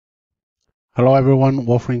Hello everyone,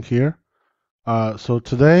 Wolfring here. So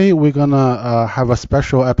today we're gonna have a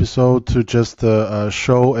special episode to just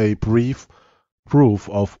show a brief proof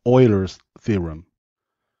of Euler's theorem.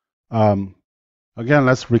 Um, Again,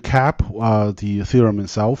 let's recap the theorem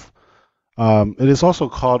itself. It is also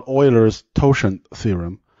called Euler's totient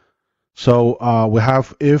theorem. So we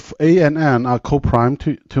have if A and N are co-prime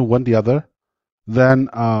to one the other, then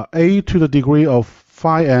A to the degree of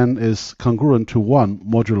phi n is congruent to 1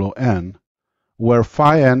 modulo n, where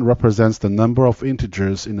phi n represents the number of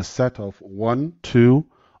integers in a set of 1, 2,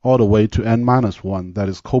 all the way to n minus 1 that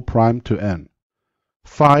is co-prime to n.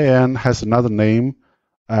 Phi n has another name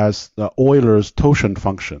as the Euler's totient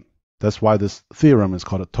function. That's why this theorem is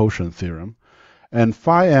called a totient theorem. And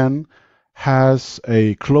phi n has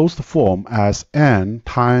a closed form as n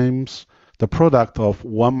times the product of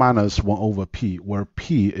 1 minus 1 over p, where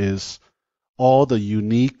p is all the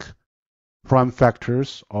unique prime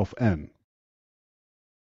factors of n.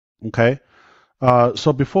 Okay,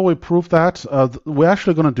 so before we prove that, we're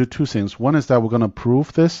actually going to do two things. One is that we're going to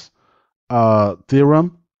prove this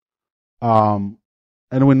theorem, and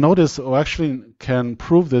we notice we actually can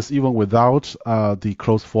prove this even without the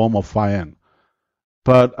closed form of phi n.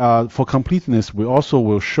 But for completeness, we also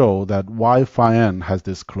will show that why phi n has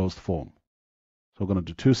this closed form. So we're going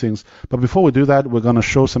to do two things. But before we do that, we're going to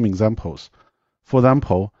show some examples. For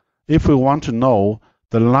example, if we want to know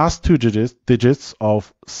the last two digits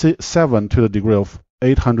of 7 to the degree of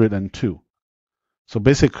 802. So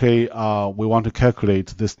basically, we want to calculate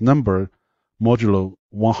this number modulo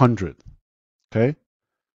 100. Okay.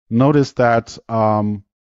 Notice that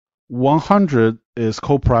 100 is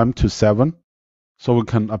co-prime to 7. So we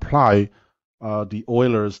can apply the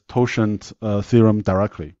Euler's totient theorem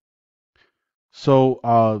directly.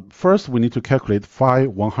 So first, we need to calculate phi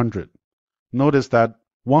 100. Notice that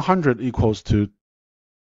 100 equals to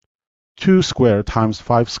 2 squared times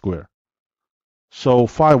 5 squared. So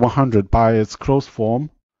phi 100 by its closed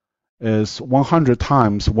form is 100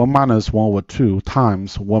 times 1 minus 1 over 2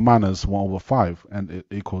 times 1 minus 1 over 5, and it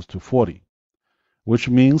equals to 40, which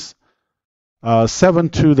means 7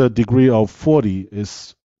 to the degree of 40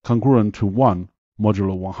 is congruent to 1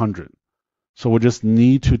 modulo 100. So we just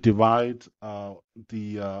need to divide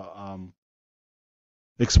the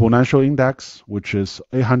exponential index, which is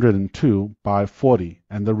 802, by 40,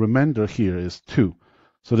 and the remainder here is 2.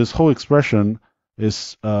 So this whole expression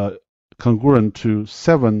is congruent to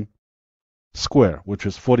 7 squared, which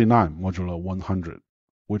is 49 modulo 100,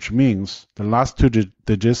 which means the last two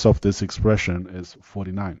digits of this expression is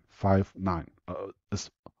 49, 59,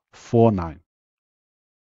 is 49.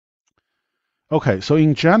 Okay, so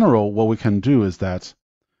in general, what we can do is that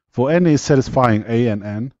for any satisfying a and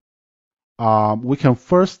n, we can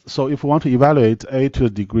first, so if we want to evaluate a to the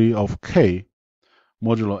degree of k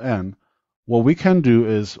modulo n, what we can do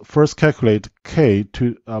is first calculate k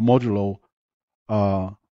to modulo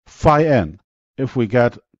phi n. If we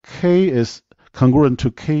get k is congruent to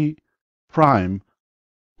k prime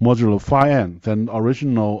modulo phi n, then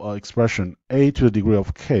original expression a to the degree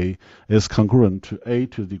of k is congruent to a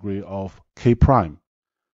to the degree of k prime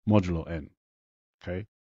modulo n. Okay,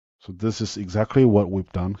 so this is exactly what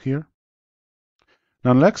we've done here.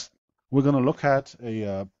 Now next, we're going to look at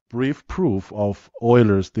a brief proof of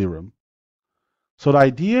Euler's theorem. So the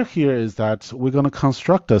idea here is that we're going to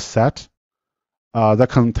construct a set that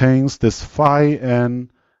contains this phi n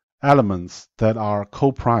elements that are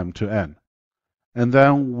co-prime to n. And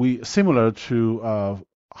then we, similar to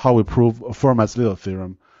how we prove Fermat's little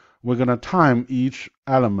theorem, we're going to time each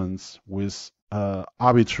element with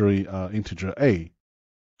arbitrary integer a.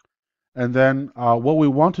 And then what we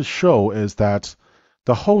want to show is that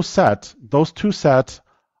the whole set, those two sets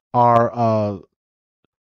are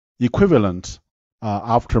equivalent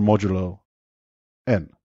after modulo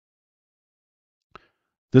n.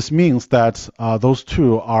 This means that those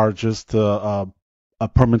two are just a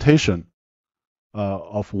permutation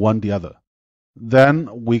of one the other.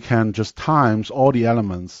 Then we can just times all the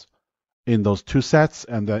elements in those two sets,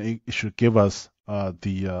 and then it should give us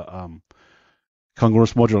the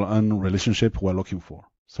congruous modulo n relationship we're looking for.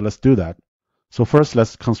 So let's do that. So first,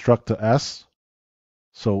 let's construct the S.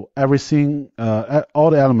 So everything,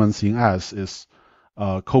 all the elements in S is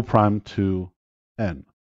co-prime to n.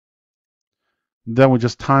 Then we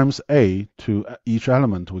just times A to each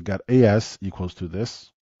element. We get AS equals to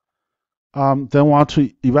this. Then we want to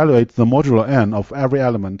evaluate the modulo n of every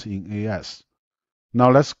element in AS.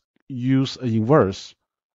 Now let's use an inverse.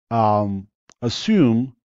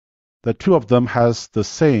 Assume that two of them has the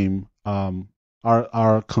same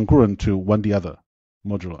are congruent to one the other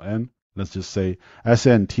modulo n. Let's just say S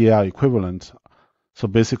and T are equivalent. So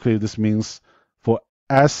basically, this means for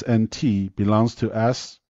S and T belongs to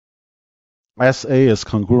S, SA is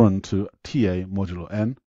congruent to TA modulo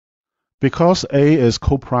N. Because A is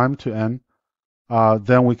co-prime to N,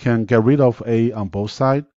 then we can get rid of A on both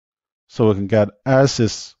sides. So we can get S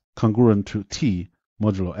is congruent to T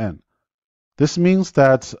modulo N. This means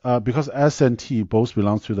that because S and T both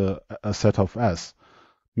belong to a set of S,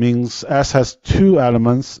 means S has two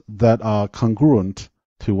elements that are congruent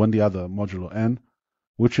to one the other modulo N,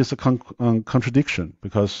 which is a contradiction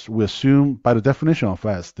because we assume by the definition of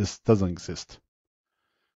S, this doesn't exist.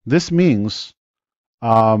 This means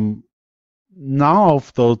none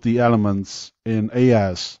of the elements in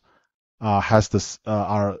AS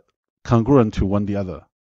are congruent to one the other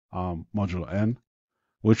modulo N,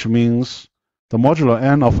 which means the modulo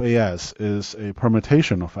N of AS is a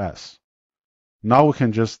permutation of S. Now we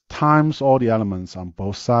can just times all the elements on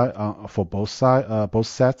both sides for both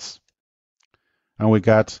sets, and we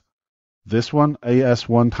get this one,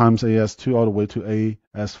 AS1 times AS2 all the way to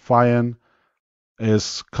AS phi n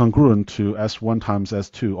is congruent to S1 times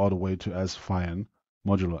S2 all the way to S phi n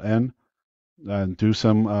modulo N. And do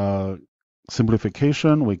some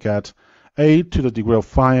simplification, we get A to the degree of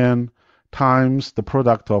phi n times the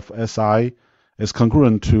product of Si is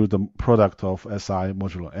congruent to the product of Si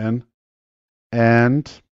modulo N.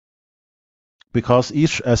 And because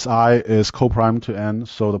each Si is coprime to N,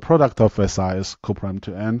 so the product of Si is coprime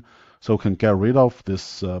to N, so we can get rid of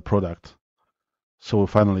this product. So we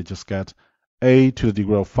finally just get A to the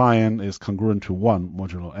degree of phi n is congruent to 1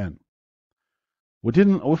 modulo N. We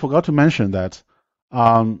forgot to mention that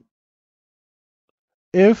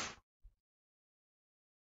if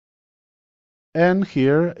N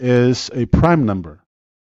here is a prime number,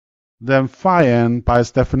 then phi n by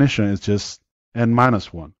its definition is just N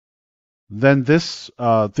minus 1. Then this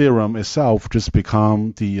theorem itself just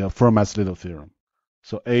becomes the Fermat's-Little theorem.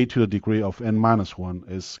 So A to the degree of N minus 1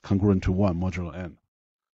 is congruent to 1 modulo N.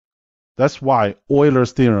 That's why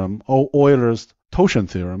Euler's theorem, or Euler's totient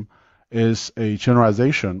theorem, is a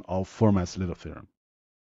generalization of Fermat's-Little theorem.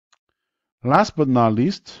 Last but not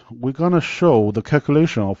least, we're going to show the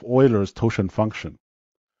calculation of Euler's totient function.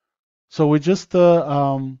 So we just,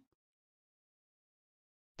 the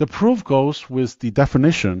proof goes with the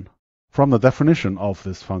definition, from the definition of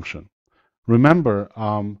this function. Remember,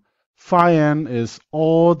 phi n is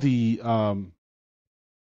all the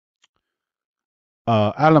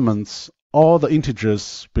elements, all the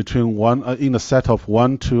integers between 1 in a set of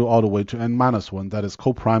 1, 2, all the way to n minus 1 that is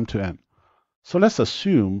coprime to n. So let's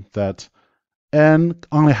assume that n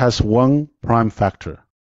only has one prime factor,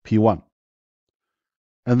 p1.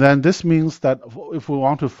 And then this means that if we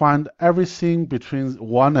want to find everything between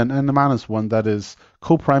 1 and n minus 1 that is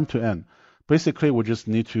coprime to n, basically we just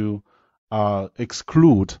need to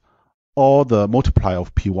exclude all the multiply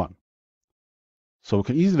of p1. So we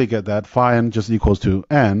can easily get that phi n just equals to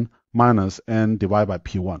n minus n divided by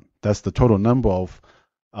p1. That's the total number of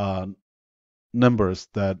numbers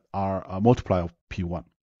that are a multiply of p1.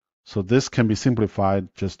 So this can be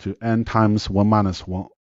simplified just to n times 1 minus 1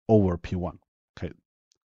 over p1. Okay.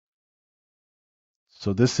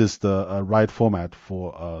 So this is the right format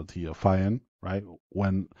for the phi n, right?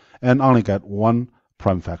 When n only get one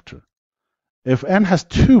prime factor. If n has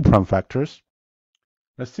two prime factors,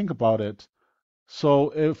 let's think about it.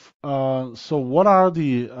 So if so, what are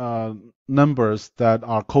the numbers that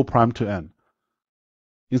are coprime to n?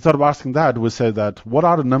 Instead of asking that, we say that what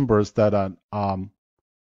are the numbers that are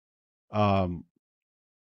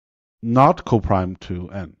not coprime to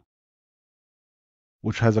n,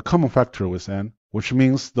 which has a common factor with n, which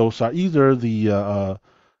means those are either the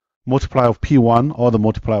multiply of p1 or the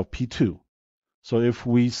multiply of p2. So if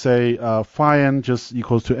we say phi n just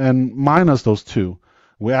equals to n minus those two,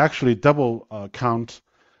 we actually double count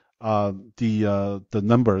the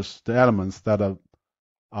numbers, the elements that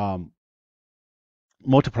are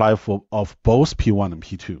multiply of both p1 and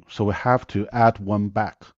p2. So we have to add one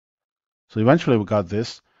back. So eventually we got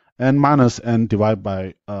this, n minus n divided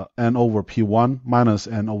by n over p1 minus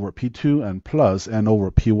n over p2 and plus n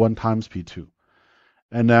over p1 times p2.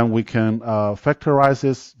 And then we can factorize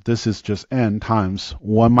this. This is just n times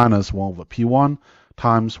 1 minus 1 over p1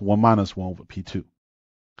 times 1 minus 1 over p2.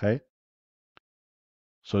 Okay?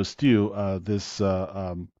 So still this aligns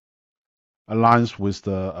with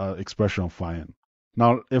the expression of phi n.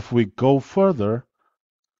 Now if we go further,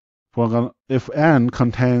 if n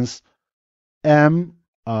contains m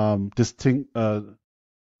distinct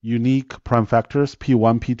unique prime factors,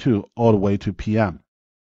 p1, p2, all the way to pm.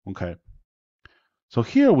 Okay. So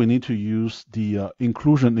here we need to use the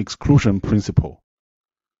inclusion-exclusion principle.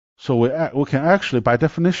 So we can actually, by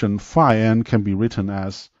definition, phi n can be written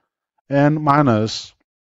as n minus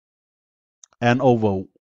n over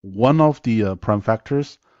one of the prime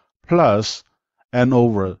factors plus n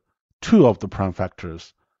over two of the prime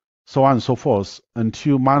factors, so on and so forth,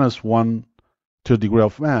 until minus 1 to the degree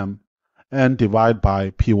of m, and divide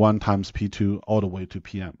by p1 times p2 all the way to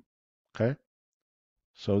pm. Okay?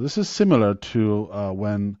 So this is similar to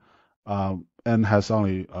when n has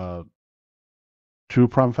only two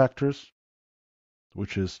prime factors,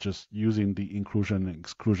 which is just using the inclusion and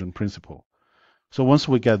exclusion principle. So once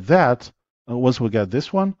we get that, once we get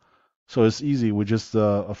this one, so it's easy. We just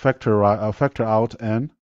factor out n,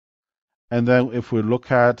 and then if we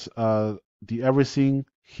look at the everything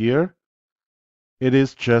here,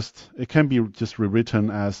 it can be just rewritten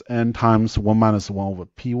as n times 1 minus 1 over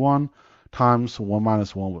p1 times 1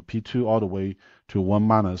 minus 1 over p2 all the way to 1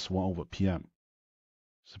 minus 1 over pm.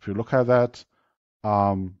 So if you look at that,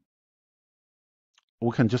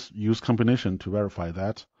 we can just use combination to verify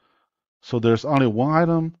that. So there's only one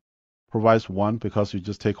item provides 1 because you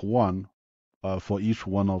just take 1 for each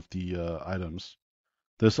one of the items.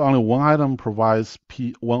 There's only one item provides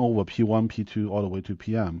 1 over p1, p2 all the way to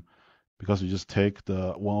pm because you just take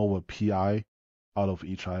the 1 over pi out of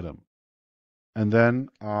each item. And then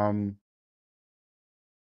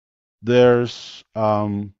there's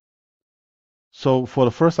so for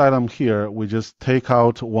the first item here, we just take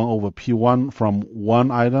out 1 over p1 from one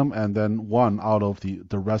item and then 1 out of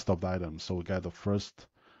the rest of the items. So we get the first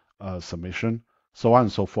summation, so on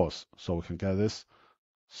and so forth. So we can get this.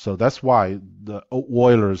 So that's why the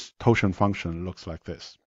Euler's totient function looks like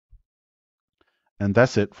this. And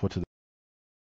that's it for today.